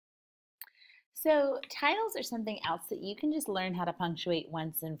So titles are something else that you can just learn how to punctuate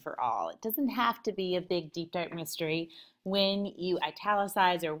once and for all. It doesn't have to be a big deep dark mystery when you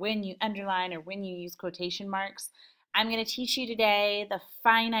italicize or when you underline or when you use quotation marks. I'm going to teach you today the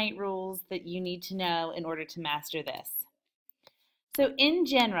finite rules that you need to know in order to master this. So in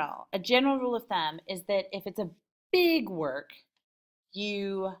general, a general rule of thumb is that if it's a big work,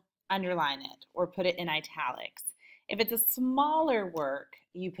 you underline it or put it in italics. If it's a smaller work,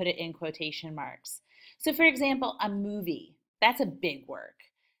 you put it in quotation marks. So for example, a movie, that's a big work.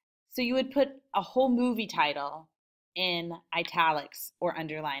 So you would put a whole movie title in italics or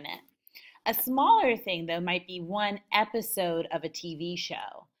underline it. A smaller thing though might be one episode of a TV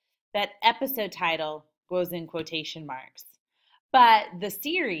show. That episode title goes in quotation marks. But the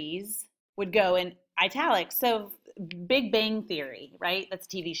series would go in italics. So Big Bang Theory, right? That's a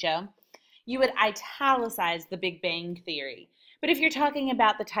TV show. You would italicize the Big Bang Theory. But if you're talking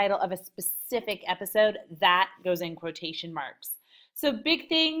about the title of a specific episode, that goes in quotation marks. So big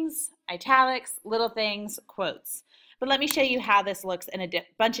things, italics, little things, quotes. But let me show you how this looks in a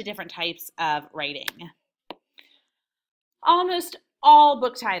bunch of different types of writing. Almost all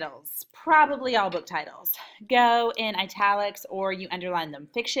book titles, probably all book titles, go in italics or you underline them.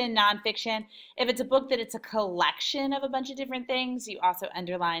 Fiction, nonfiction. If it's a book that it's a collection of a bunch of different things, you also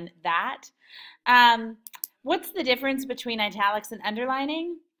underline that. What's the difference between italics and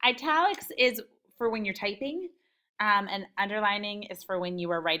underlining? Italics is for when you're typing, and underlining is for when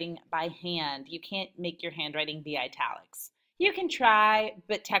you are writing by hand. You can't make your handwriting be italics. You can try,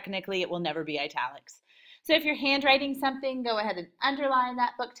 but technically it will never be italics. So if you're handwriting something, go ahead and underline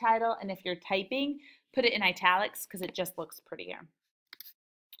that book title, and if you're typing, put it in italics because it just looks prettier.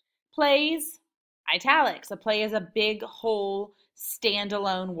 Plays, italics. A play is a big, whole,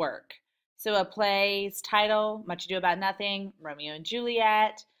 standalone work. So a play's title, Much Ado About Nothing, Romeo and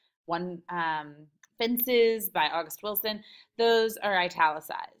Juliet, Fences by August Wilson, those are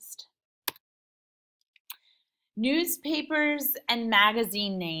italicized. Newspapers and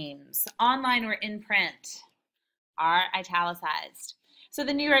magazine names, online or in print, are italicized. So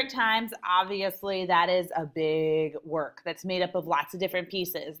the New York Times, obviously, that is a big work that's made up of lots of different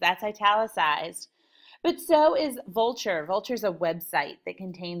pieces. That's italicized. But so is Vulture. Vulture's a website that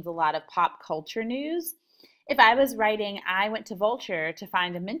contains a lot of pop culture news. If I was writing, I went to Vulture to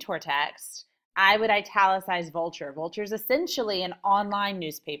find a mentor text, I would italicize Vulture. Vulture is essentially an online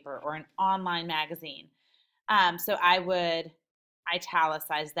newspaper or an online magazine. So I would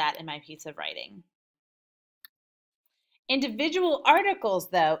italicize that in my piece of writing. Individual articles,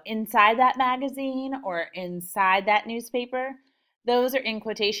 though, inside that magazine or inside that newspaper, those are in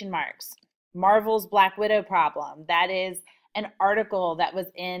quotation marks. Marvel's Black Widow problem, that is an article that was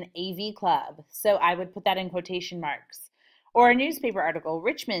in AV Club, so I would put that in quotation marks. Or a newspaper article,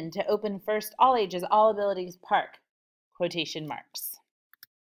 Richmond to open first all ages, all abilities park, quotation marks.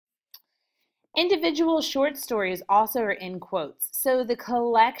 Individual short stories also are in quotes. So the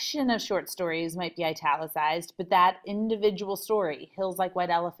collection of short stories might be italicized, but that individual story, Hills Like White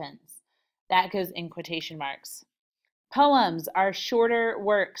Elephants, that goes in quotation marks. Poems are shorter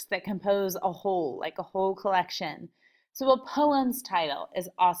works that compose a whole, like a whole collection. So a poem's title is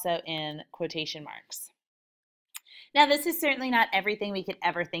also in quotation marks. Now, this is certainly not everything we could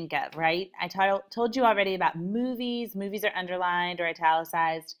ever think of, right? I told you already about movies. Movies are underlined or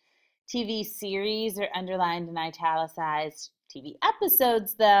italicized. TV series are underlined and italicized. TV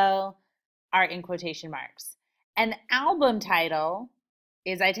episodes, though, are in quotation marks. An album title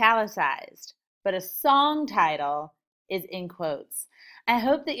is italicized, but a song title is in quotes. I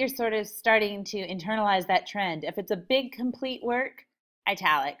hope that you're sort of starting to internalize that trend. If it's a big, complete work,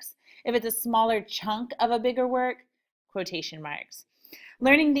 italics. If it's a smaller chunk of a bigger work, quotation marks.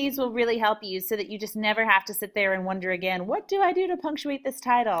 Learning these will really help you so that you just never have to sit there and wonder again, what do I do to punctuate this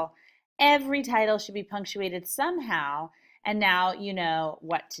title? Every title should be punctuated somehow, and now you know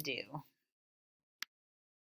what to do.